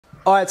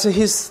All right, so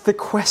here's the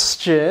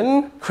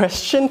question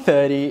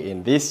 30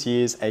 in this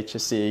year's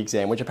HSC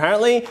exam, which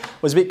apparently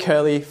was a bit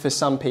curly for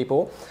some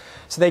people.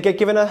 So they get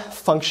given a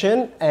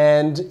function,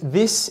 and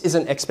this is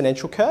an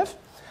exponential curve.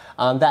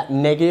 That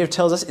negative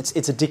tells us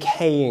it's a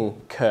decaying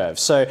curve.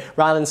 So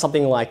rather than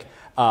something like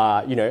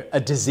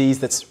a disease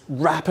that's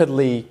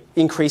rapidly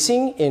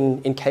increasing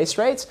in case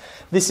rates,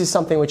 this is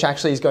something which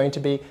actually is going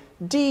to be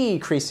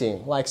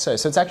decreasing, like so.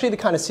 So it's actually the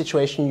kind of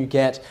situation you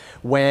get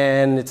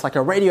when it's like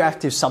a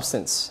radioactive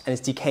substance and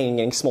it's decaying,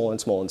 getting smaller and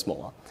smaller and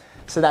smaller.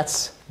 So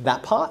that's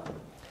that part.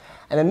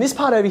 And then this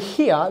part over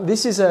here,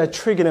 this is a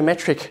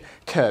trigonometric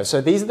curve.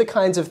 So these are the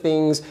kinds of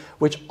things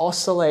which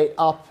oscillate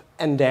up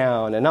and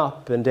down and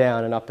up and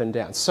down and up and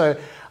down. So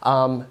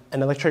an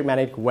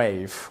electromagnetic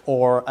wave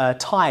or a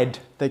tide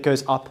that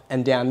goes up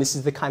and down, this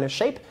is the kind of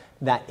shape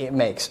that it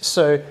makes.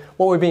 So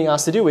what we're being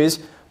asked to do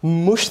is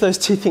mush those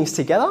two things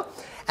together,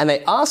 and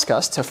they ask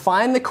us to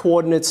find the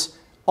coordinates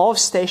of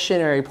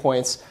stationary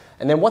points.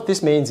 And then what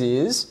this means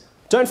is,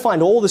 don't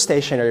find all the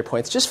stationary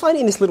points, just find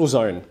in this little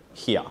zone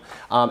here.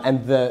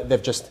 And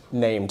they've just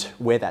named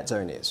where that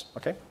zone is,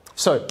 okay?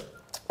 So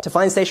to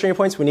find stationary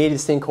points, we need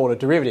this thing called a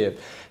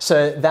derivative.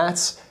 So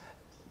that's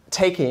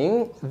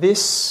taking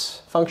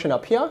this function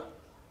up here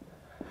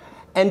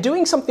and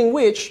doing something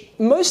which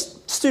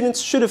most students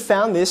should have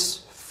found this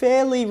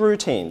fairly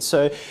routine.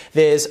 So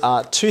there's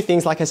two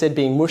things, like I said,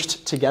 being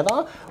mushed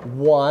together,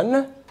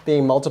 one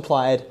being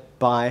multiplied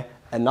by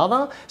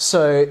another.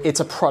 So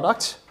it's a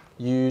product,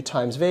 u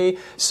times v.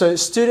 So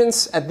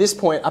students at this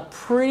point are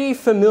pretty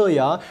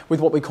familiar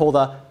with what we call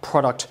the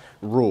product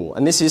rule.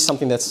 And this is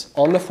something that's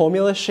on the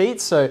formula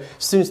sheet, so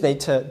students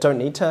don't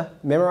need to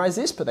memorize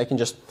this, but they can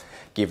just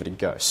give it a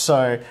go.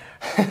 So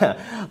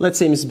let's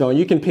see, Mrs. Bell,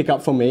 you can pick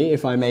up for me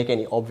if I make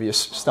any obvious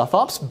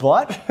stuff-ups,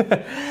 but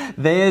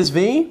there's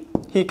v,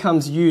 here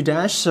comes u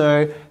dash,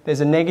 so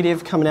there's a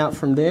negative coming out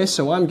from there,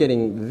 so I'm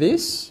getting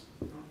this.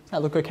 Does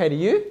that look okay to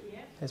you? Yeah.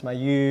 There's my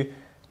u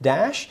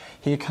dash,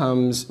 here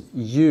comes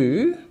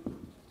u,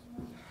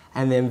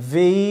 and then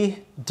v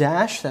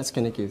dash, that's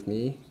going to give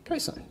me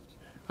cosine.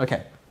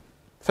 Okay,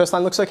 first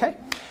line looks okay.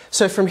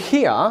 So from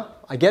here,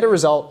 I get a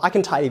result. I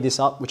can tidy this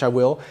up, which I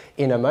will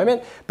in a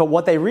moment. But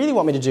what they really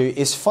want me to do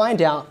is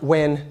find out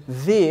when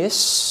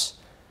this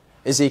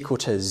is equal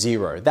to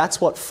 0. That's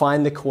what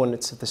find the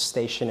coordinates of the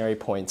stationary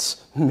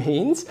points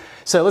means.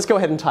 So let's go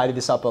ahead and tidy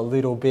this up a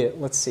little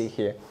bit. Let's see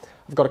here.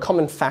 I've got a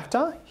common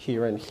factor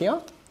here and here,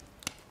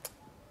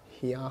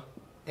 here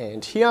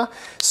and here.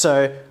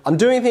 So I'm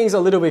doing things a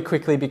little bit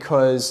quickly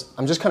because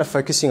I'm just kind of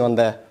focusing on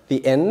the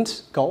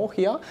end goal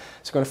here.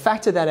 So I'm going to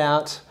factor that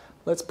out.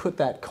 Let's put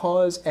that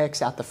cos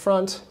x out the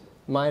front,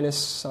 minus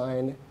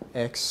sine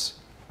x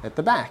at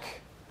the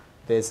back.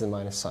 There's the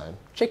minus sign.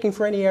 Checking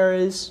for any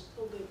errors.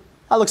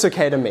 That looks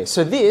okay to me.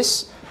 So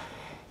this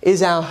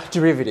is our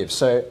derivative.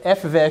 So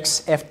f of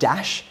x, f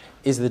dash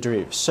is the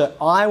derivative. So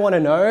I want to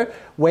know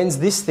when's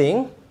this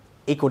thing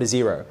equal to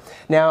 0.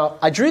 Now,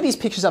 I drew these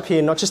pictures up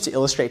here not just to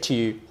illustrate to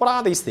you what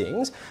are these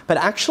things, but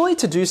actually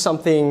to do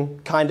something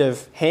kind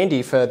of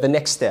handy for the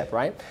next step,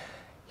 right?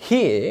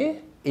 Here,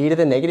 e to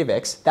the negative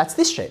x, that's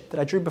this shape that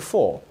I drew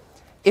before.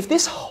 If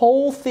this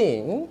whole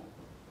thing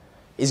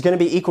is going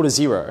to be equal to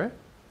 0,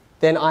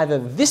 then either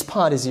this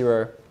part is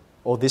 0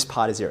 or this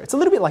part is 0. It's a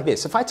little bit like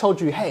this. If I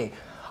told you, hey,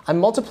 I'm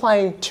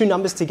multiplying two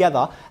numbers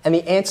together and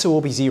the answer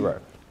will be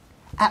 0,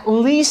 at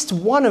least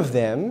one of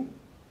them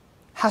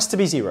has to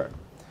be 0.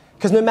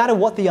 Because no matter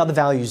what the other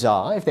values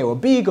are, if they were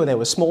big or they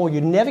were small,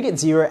 you'd never get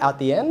 0 out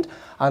the end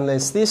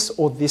unless this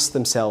or this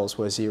themselves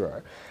were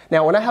 0.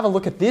 Now, when I have a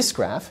look at this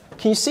graph,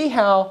 can you see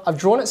how I've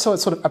drawn it so it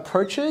sort of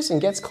approaches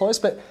and gets close,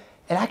 but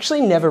it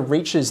actually never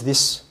reaches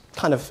this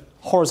kind of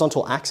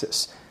horizontal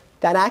axis.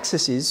 That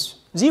axis is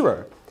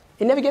 0.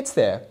 It never gets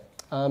there.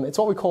 It's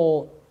what we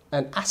call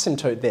an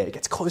asymptote there. It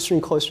gets closer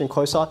and closer and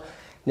closer,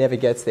 never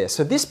gets there.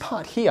 So this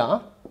part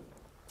here,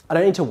 I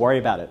don't need to worry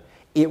about it.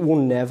 It will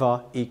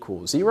never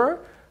equal 0.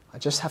 I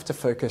just have to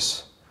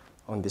focus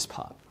on this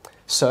part.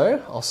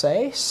 So I'll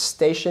say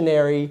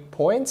stationary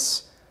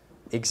points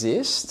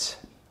exist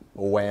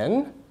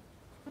when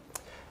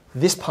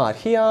this part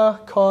here,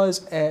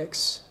 cos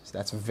x, so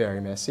that's very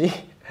messy,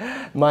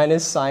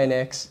 minus sine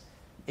x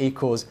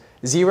equals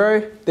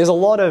 0. There's a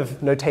lot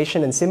of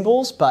notation and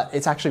symbols, but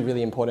it's actually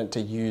really important to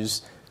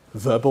use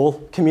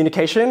verbal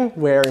communication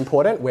where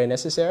important, where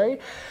necessary.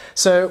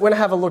 So when I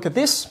have a look at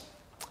this,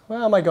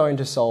 how am I going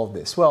to solve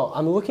this? Well,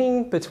 I'm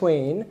looking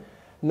between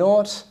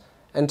 0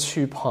 and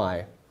 2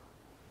 pi.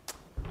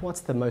 What's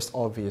the most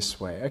obvious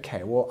way?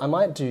 Okay, well, I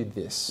might do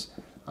this.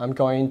 I'm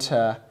going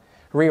to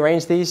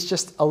rearrange these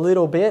just a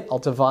little bit. I'll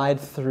divide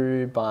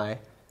through by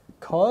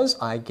cos.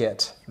 I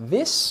get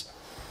this.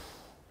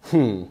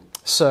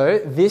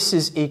 So this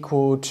is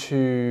equal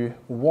to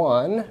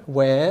 1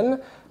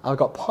 when I've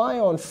got pi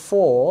on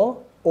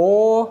 4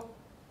 or,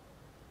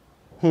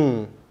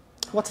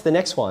 what's the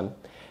next one?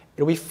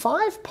 It'll be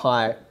 5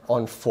 pi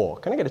on 4.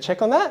 Can I get a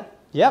check on that?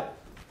 Yep,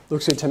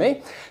 looks good to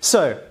me.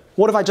 So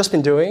what have I just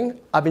been doing?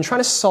 I've been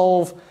trying to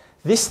solve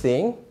this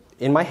thing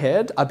in my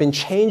head. I've been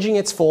changing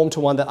its form to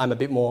one that I'm a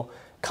bit more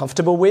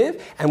comfortable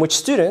with, and which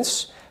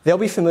students, they'll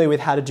be familiar with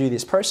how to do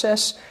this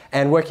process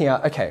and working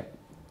out, okay,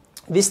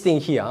 this thing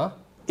here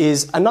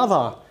is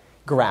another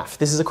graph.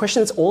 This is a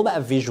question that's all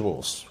about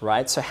visuals,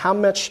 right? So how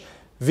much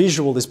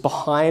visual is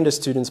behind a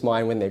student's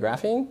mind when they're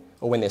graphing,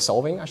 or when they're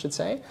solving, I should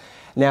say.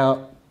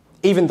 Now,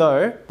 even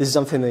though this is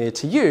unfamiliar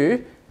to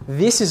you,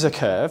 this is a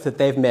curve that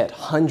they've met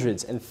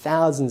hundreds and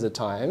thousands of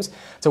times.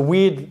 It's a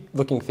weird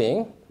looking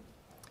thing.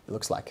 It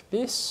looks like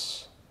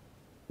this,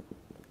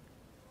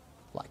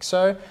 like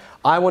so.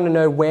 I want to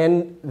know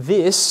when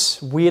this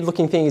weird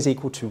looking thing is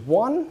equal to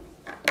 1,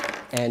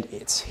 and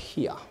it's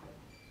here.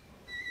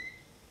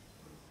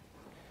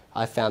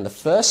 I found the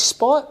first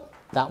spot,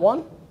 that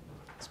one,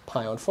 it's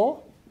pi on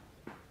 4.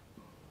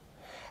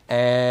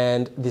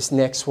 And this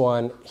next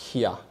one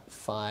here,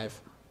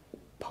 5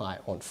 pi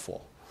on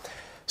 4.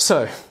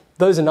 So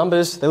those are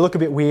numbers, they look a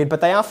bit weird,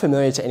 but they are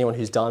familiar to anyone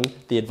who's done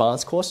the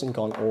advanced course and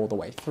gone all the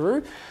way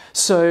through.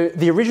 So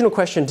the original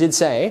question did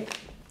say,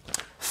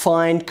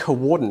 find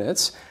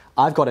coordinates.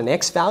 I've got an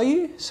x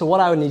value, so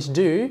what I would need to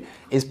do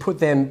is put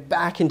them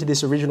back into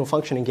this original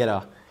function and get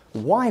a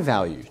y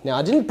value. Now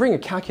I didn't bring a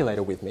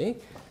calculator with me,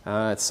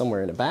 it's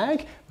somewhere in a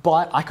bag,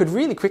 but I could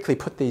really quickly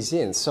put these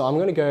in. So I'm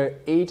going to go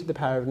e to the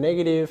power of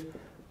negative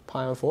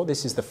pi on 4,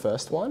 this is the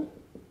first one,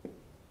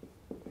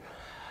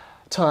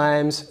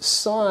 times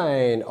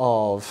sine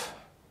of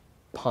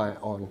pi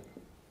on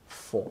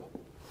 4.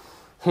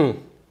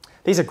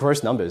 These are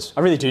gross numbers.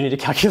 I really do need a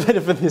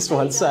calculator for this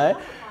one, so.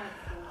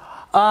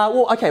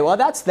 Well,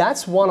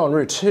 that's 1 on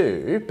root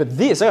 2, but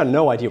this, I got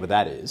no idea what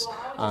that is. Well,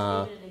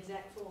 I would just leave it in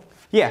exact form.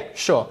 Yeah,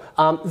 sure.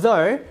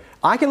 Though,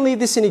 I can leave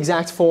this in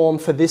exact form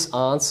for this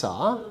answer.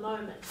 For the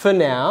moment. For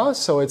now,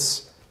 so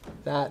it's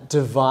that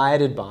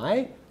divided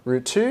by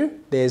root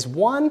 2, there's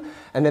 1,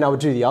 and then I would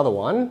do the other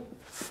one,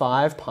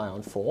 5 pi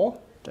on 4,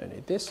 don't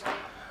need this,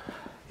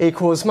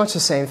 equals much the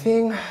same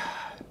thing,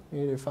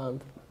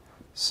 negative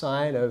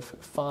sine of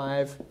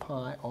 5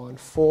 pi on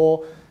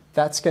 4,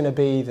 that's going to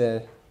be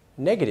the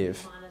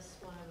negative,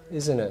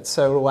 isn't it?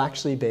 So it will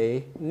actually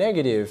be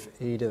negative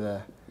e to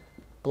the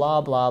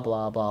blah, blah,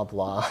 blah, blah,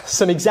 blah.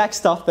 Some exact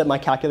stuff that my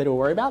calculator will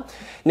worry about.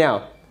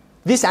 Now,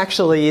 this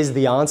actually is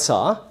the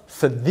answer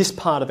for this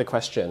part of the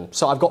question.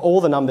 So I've got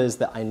all the numbers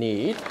that I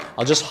need.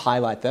 I'll just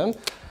highlight them.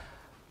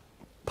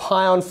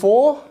 Pi on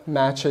 4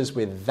 matches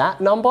with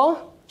that number,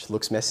 which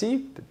looks messy,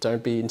 but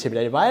don't be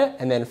intimidated by it.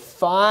 And then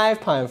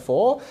 5 pi on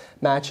 4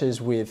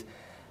 matches with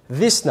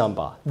this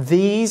number.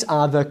 These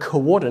are the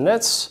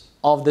coordinates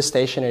of the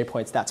stationary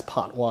points. That's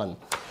part 1.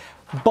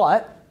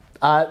 But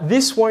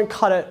this won't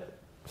cut it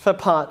for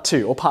part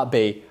 2, or part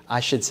B, I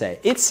should say.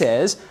 It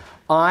says,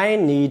 I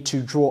need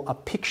to draw a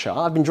picture.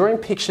 I've been drawing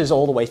pictures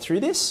all the way through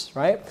this,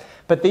 right?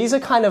 But these are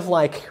kind of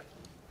like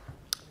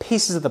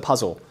pieces of the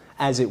puzzle,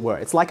 as it were.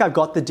 It's like I've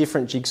got the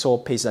different jigsaw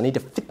pieces. I need to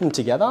fit them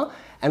together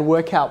and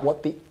work out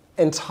what the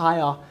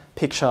entire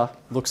picture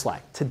looks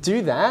like. To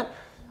do that,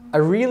 I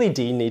really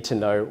do need to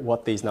know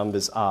what these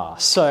numbers are.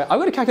 So I've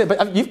got a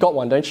calculator, but you've got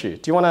one, don't you?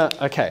 Do you want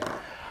to, okay.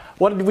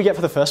 What did we get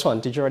for the first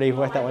one? Did you already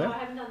work that one out? No, I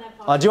haven't done that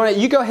part. Do you want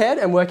to, you go ahead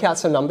and work out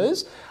some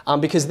numbers,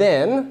 because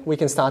then we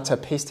can start to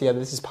piece together,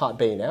 this is part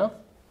B now,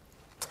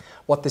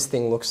 what this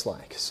thing looks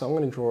like. So I'm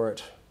going to draw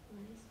it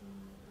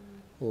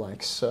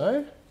like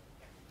so.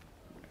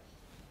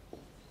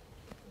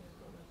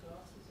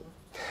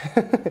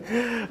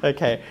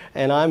 Okay,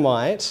 and I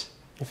might,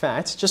 in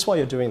fact, just while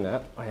you're doing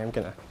that, I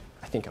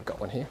think I've got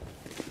one here.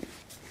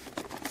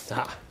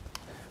 All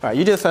right,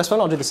 you do the first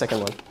one, I'll do the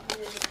second one.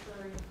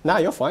 No,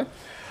 you're fine.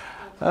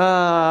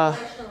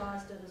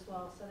 Rationalised it as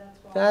well, so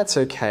that's why. That's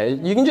okay.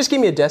 You can just give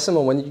me a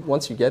decimal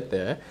once you get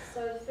there.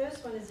 So the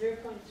first one is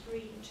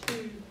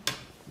 0.322.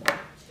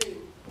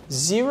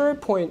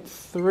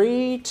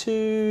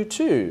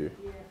 0.322.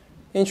 Yeah.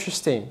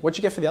 Interesting. What'd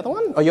you get for the other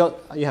one? Oh, you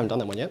haven't done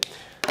that one yet.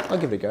 I'll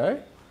give it a go.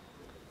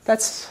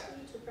 That's... E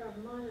to the power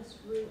of minus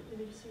root, let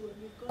me see what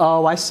you've got.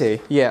 Oh, I see.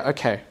 Yeah,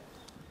 okay.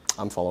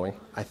 I'm following,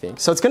 I think.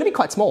 So it's going to be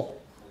quite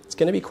small. It's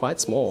going to be quite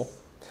small.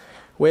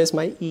 Where's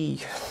my E?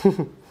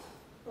 Well,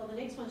 the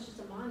next one's just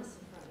a minus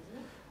in front,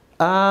 isn't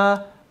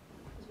it?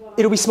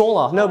 It'll be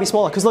smaller. No, it'll be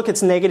smaller because look,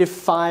 it's negative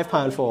 5 pi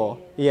on 4.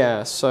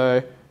 Yeah,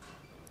 so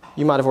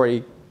you might have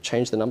already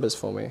changed the numbers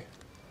for me.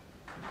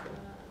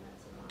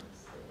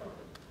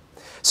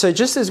 So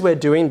just as we're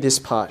doing this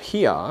part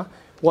here,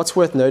 what's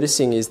worth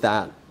noticing is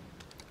that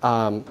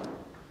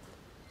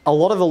a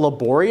lot of the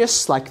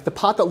laborious, like the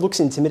part that looks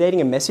intimidating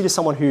and messy to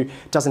someone who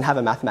doesn't have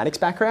a mathematics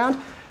background,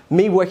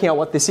 me working out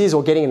what this is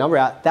or getting a number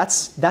out,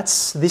 that's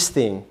this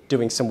thing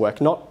doing some work,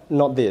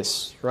 not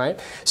this, right?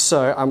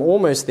 So I'm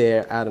almost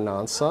there at an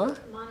answer.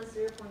 Minus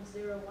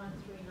 0.0139.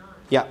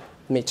 Yeah,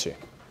 me too.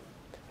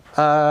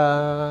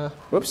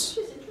 Whoops.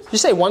 Did you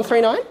say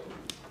 139?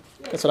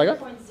 Yeah, That's what I got?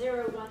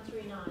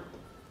 0.0139.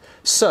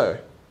 So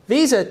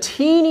these are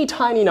teeny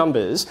tiny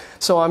numbers,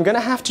 so I'm going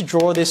to have to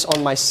draw this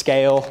on my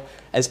scale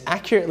as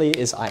accurately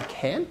as I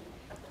can.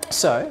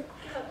 So,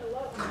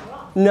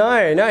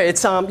 no,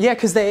 it's yeah,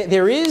 because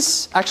there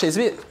is actually it's a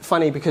bit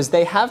funny because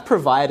they have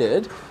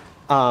provided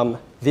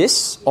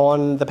this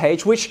on the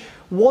page, which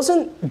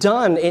wasn't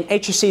done in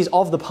HSCs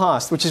of the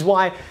past, which is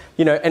why,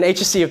 you know, an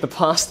HSC of the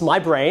past, my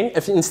brain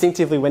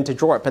instinctively went to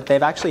draw it, but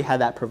they've actually had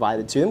that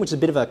provided to them, which is a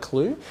bit of a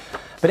clue.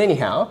 But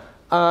anyhow,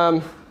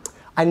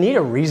 I need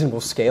a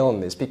reasonable scale on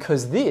this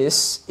because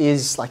this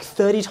is like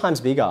 30 times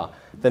bigger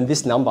than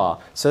this number.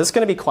 So it's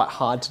going to be quite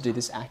hard to do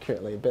this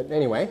accurately. But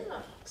anyway,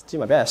 let's do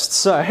my best.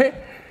 So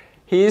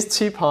here's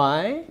 2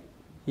 pi,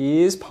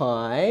 here's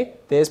pi,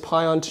 there's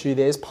pi on 2,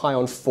 there's pi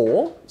on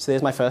 4. So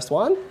there's my first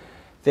one.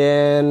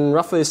 Then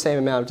roughly the same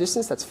amount of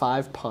distance, that's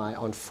 5 pi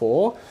on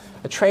 4.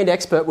 A trained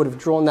expert would have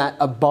drawn that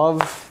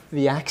above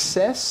the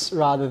axis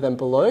rather than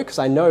below, because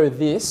I know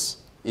this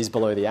is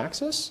below the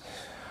axis.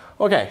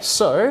 Okay,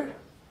 so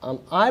I'm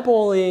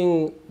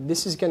eyeballing,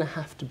 this is going to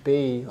have to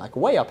be like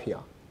way up here.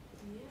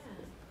 Yeah.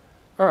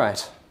 All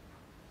right.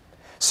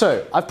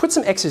 So I've put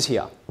some x's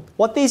here.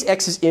 What these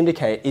x's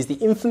indicate is the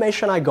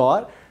information I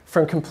got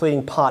from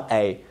completing part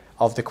A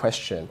of the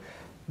question.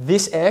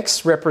 This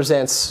x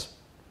represents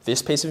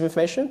this piece of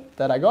information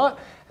that I got,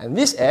 and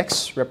this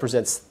x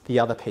represents the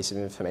other piece of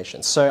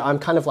information. So I'm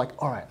kind of like,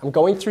 all right, I'm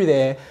going through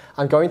there,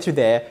 I'm going through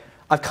there.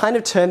 I've kind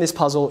of turned this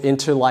puzzle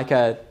into like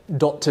a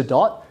dot to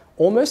dot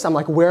almost. I'm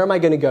like, where am I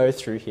going to go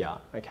through here?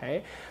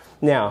 Okay.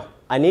 Now,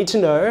 I need to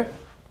know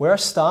where I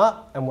start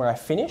and where I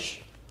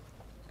finish.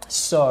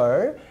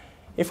 So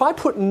if I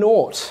put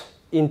naught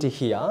into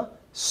here,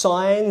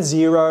 sine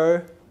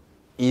 0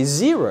 is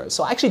 0.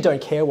 So I actually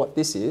don't care what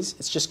this is.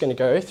 It's just going to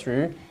go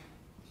through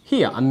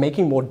here. I'm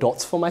making more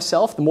dots for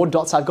myself. The more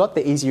dots I've got,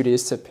 the easier it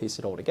is to piece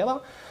it all together.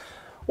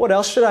 What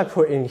else should I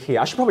put in here?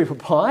 I should probably put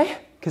pi,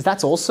 because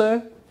that's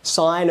also,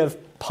 sine of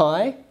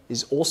pi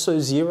is also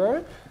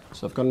 0.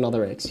 So I've got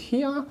another x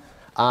here.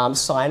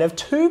 Sine of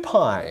 2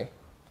 pi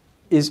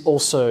is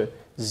also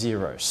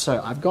 0.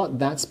 So I've got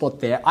that spot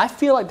there. I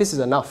feel like this is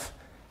enough,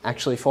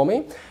 actually, for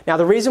me. Now,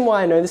 the reason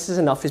why I know this is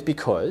enough is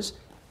because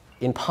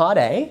in part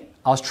A,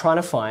 I was trying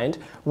to find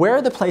where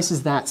are the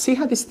places that, see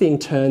how this thing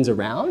turns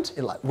around?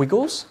 It like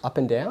wiggles up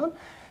and down.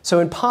 So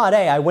in part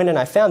A, I went and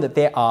I found that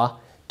there are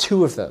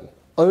 2 of them,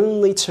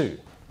 only 2.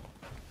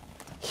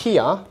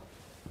 Here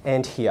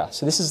and here.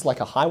 So this is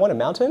like a high one, a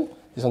mountain.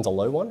 This one's a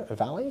low one, a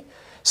valley.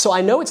 So I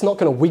know it's not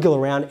going to wiggle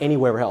around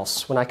anywhere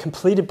else. When I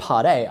completed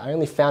part A, I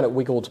only found it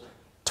wiggled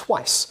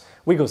twice.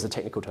 Wiggle is the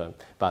technical term,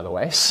 by the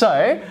way.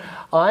 So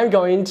I'm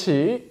going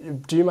to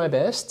do my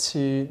best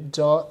to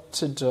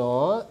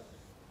dot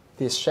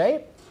this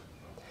shape.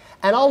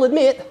 And I'll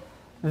admit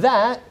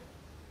that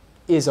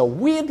is a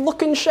weird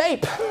looking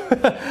shape.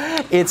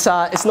 It's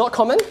not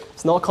common.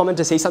 It's not common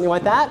to see something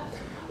like that.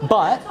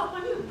 But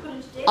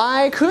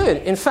I could.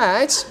 In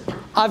fact,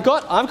 I've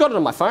got it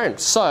on my phone.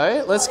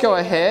 So let's go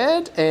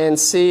ahead and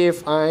see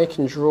if I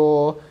can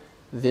draw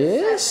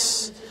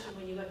this.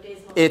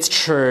 It's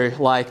true.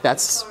 Like,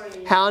 that's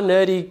how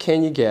nerdy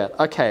can you get?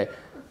 Okay.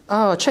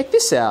 Oh, check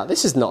this out.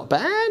 This is not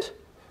bad.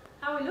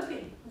 How are we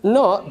looking?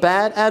 Not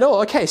bad at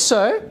all. Okay,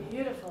 so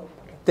Beautiful.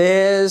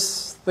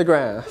 There's the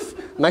graph.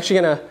 I'm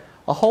actually going to,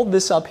 I'll hold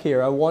this up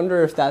here. I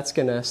wonder if that's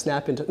going to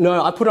snap into,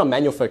 no, I put it on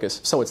manual focus,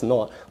 so it's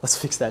not. Let's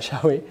fix that,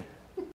 shall we?